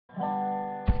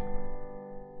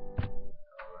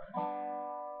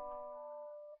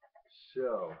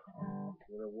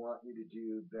want you to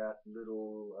do, that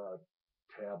little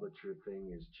tablature thing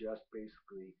is just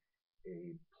basically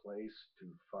a place to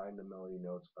find the melody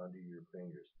notes under your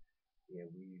fingers. And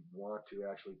we want to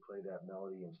actually play that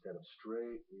melody instead of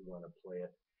straight. We want to play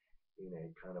it in a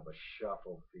kind of a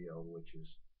shuffle feel, which is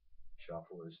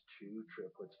shuffle is two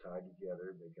triplets tied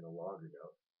together, making a longer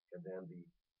note, and then the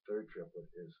third triplet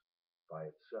is by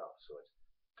itself. So it's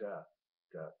da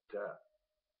da da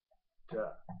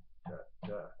da da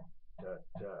da da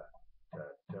da da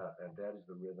da, and that is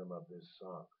the rhythm of this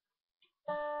song.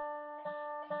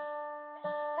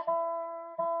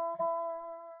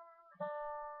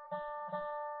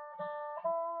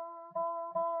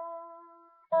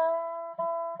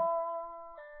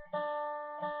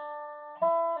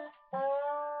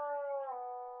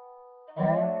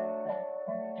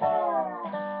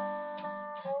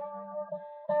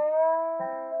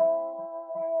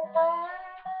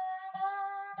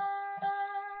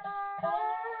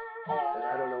 And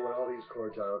I don't know what all these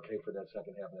chords are, okay, for that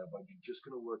second half of that, but you're just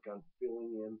going to work on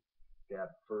filling in that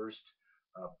first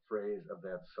phrase of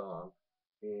that song.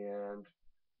 And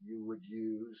you would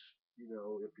use,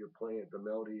 if you're playing the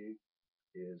melody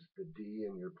is the D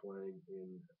and you're playing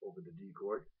in over the D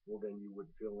chord, well, then you would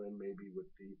fill in maybe with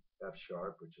the F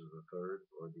sharp, which is the third,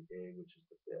 or the A, which is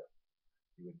the fifth.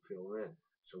 You would fill in.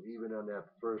 So even on that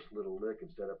first little lick,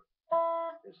 instead of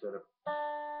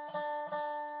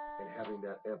and having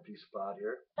that empty spot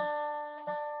here,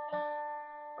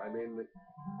 I'm in this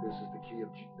is the key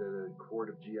of G, the chord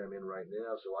of G I'm in right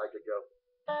now, so I could go,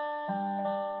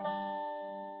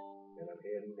 and I'm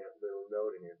adding that little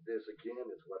note in here. This again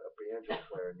is what a banjo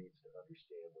player needs to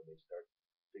understand when they start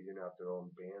figuring out their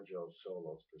own banjo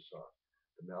solos for songs.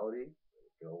 The melody,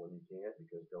 go when you can,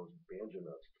 because those banjo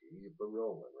notes keep a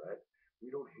rolling, right? We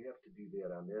don't have to do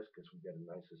that on this because we got a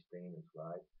nice sustain and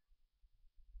slide.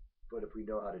 But if we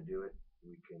know how to do it,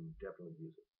 we can definitely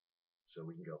use it. So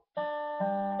we can go. And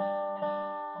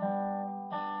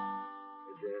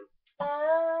then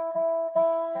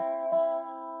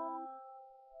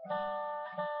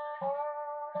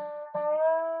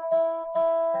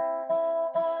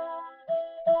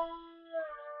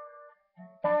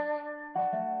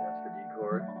that's the D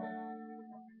chord.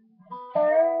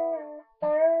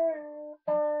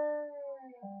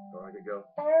 So I could go.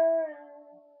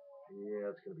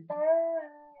 Yeah, it's gonna be.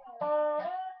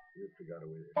 You forgot a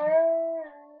way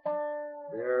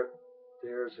there.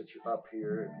 There's that you're up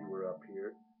here. If you were up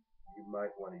here, you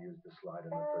might want to use the slide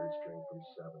on the third string from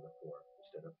 7 to 4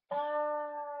 instead of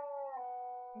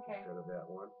that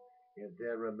one. And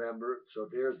then remember, so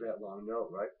there's that long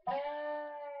note, right?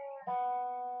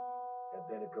 And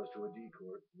then it goes to a D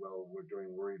chord. Well, we're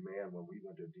during Worried Man. When we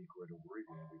went to a D chord to Worried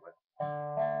Man, we went.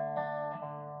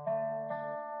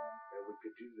 And we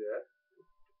could do that.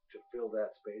 To fill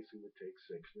that space, we would take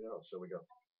 6 notes. So we go.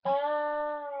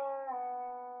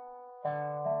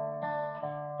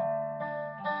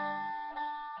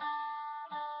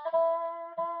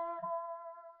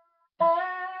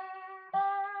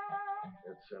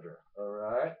 Etc. All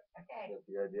right? Okay. That's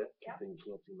the idea? Yep. Good thing you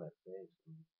can't see my face.